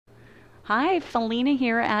Hi, Felina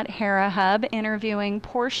here at Hera Hub interviewing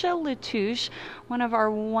Portia Touche, one of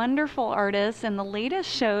our wonderful artists in the latest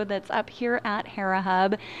show that's up here at Hera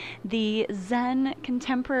Hub, the Zen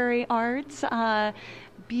Contemporary Arts.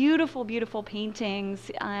 Beautiful, beautiful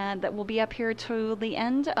paintings that will be up here to the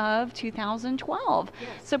end of 2012. Yes.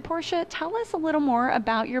 So, Portia, tell us a little more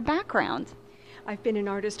about your background. I've been an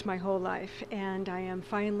artist my whole life, and I am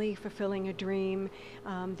finally fulfilling a dream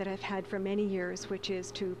that I've had for many years, which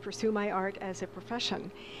is to pursue my art as a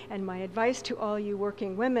profession. And my advice to all you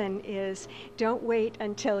working women is don't wait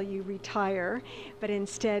until you retire, but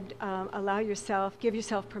instead give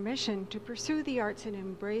yourself permission to pursue the arts and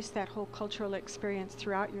embrace that whole cultural experience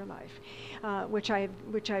throughout your life, which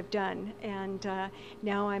I've done. And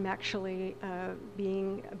now I'm actually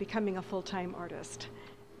becoming a full-time artist.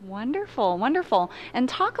 Wonderful, wonderful. And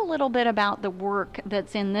talk a little bit about the work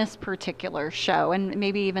that's in this particular show, and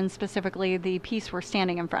maybe even specifically the piece we're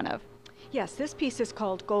standing in front of. Yes, this piece is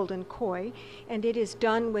called Golden Koi, and it is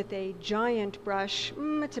done with a giant brush.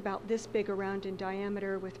 It's about this big around in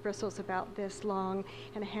diameter with bristles about this long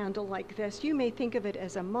and a handle like this. You may think of it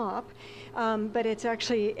as a mop, but it's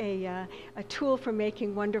actually a tool for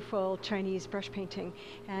making wonderful Chinese brush painting.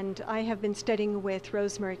 And I have been studying with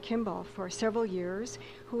Rosemary Kimball for several years,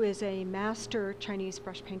 who is a master Chinese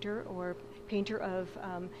brush painter or painter of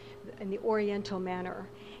in the Oriental manner.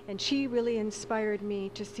 And she really inspired me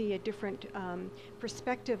to see a different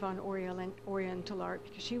perspective on Oriental art,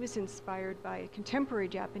 because she was inspired by a contemporary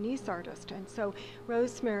Japanese artist. And so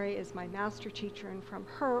Rosemary is my master teacher, and from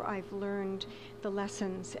her I've learned the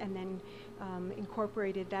lessons and then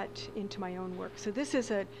incorporated that into my own work. So this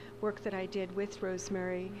is a work that I did with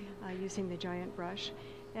Rosemary using the giant brush.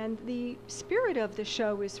 And the spirit of the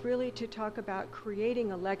show is really to talk about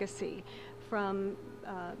creating a legacy from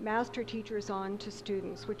master teachers on to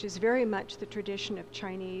students, which is very much the tradition of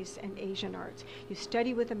Chinese and Asian arts. You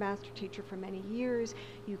study with a master teacher for many years,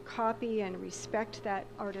 you copy and respect that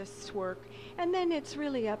artist's work, and then it's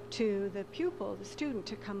really up to the pupil, the student,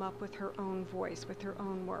 to come up with her own voice, with her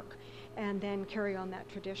own work, and then carry on that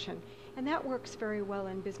tradition. And that works very well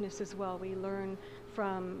in business as well. We learn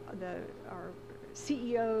from our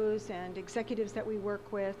CEOs and executives that we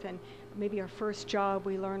work with, and maybe our first job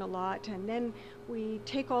we learn a lot, and then we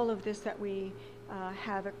take all of this that we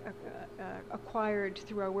have acquired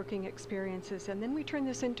through our working experiences, and then we turn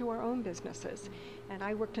this into our own businesses. And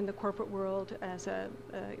I worked in the corporate world as an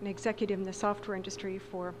executive in the software industry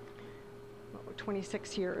for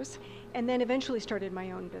 26 years, and then eventually started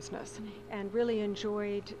my own business and really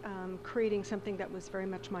enjoyed creating something that was very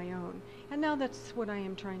much my own. And now that's what I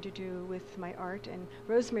am trying to do with my art, and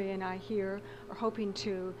Rosemary and I here are hoping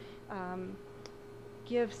to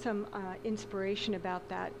give some inspiration about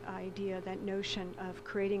that idea, that notion of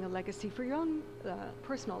creating a legacy for your own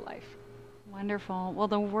personal life. Wonderful. Well,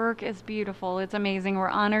 the work is beautiful. It's amazing. We're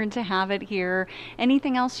honored to have it here.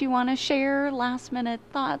 Anything else you want to share? Last minute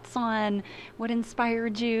thoughts on what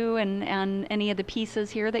inspired you and any of the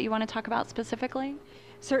pieces here that you want to talk about specifically?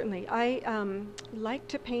 Certainly. I like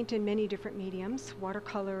to paint in many different mediums: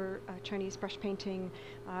 watercolor, Chinese brush painting.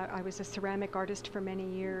 I was a ceramic artist for many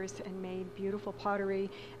years and made beautiful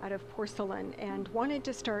pottery out of porcelain, and wanted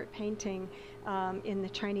to start painting in the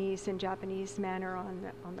Chinese and Japanese manner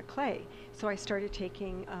on the clay. So I started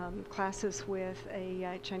taking classes with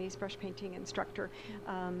a Chinese brush painting instructor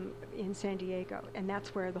in San Diego, and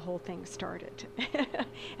that's where the whole thing started.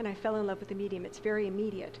 And I fell in love with the medium. It's very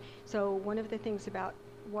immediate. So one of the things about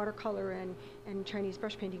watercolor and Chinese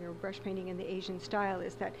brush painting, or brush painting in the Asian style,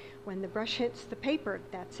 is that when the brush hits the paper,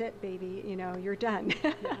 that's it, baby, you're done.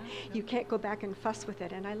 Yeah, You can't go back and fuss with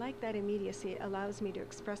it, and I like that immediacy. It allows me to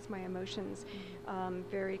express my emotions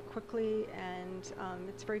very quickly, and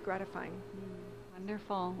it's very gratifying.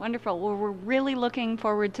 Wonderful, wonderful. Well, we're really looking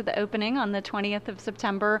forward to the opening on the 20th of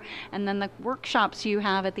September, and then the workshops you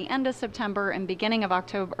have at the end of September and beginning of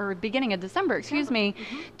October, or beginning of December, excuse me,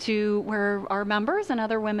 to where our members and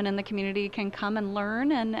other women in the community can come and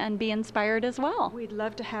learn and be inspired as well. We'd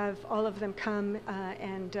love to have all of them come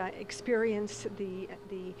and experience the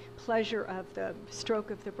pleasure of the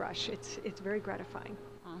stroke of the brush. It's very gratifying.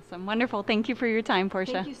 Awesome, wonderful. Thank you for your time,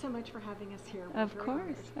 Portia. Thank you so much for having us here. We're Of very course,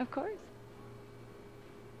 honored. of course.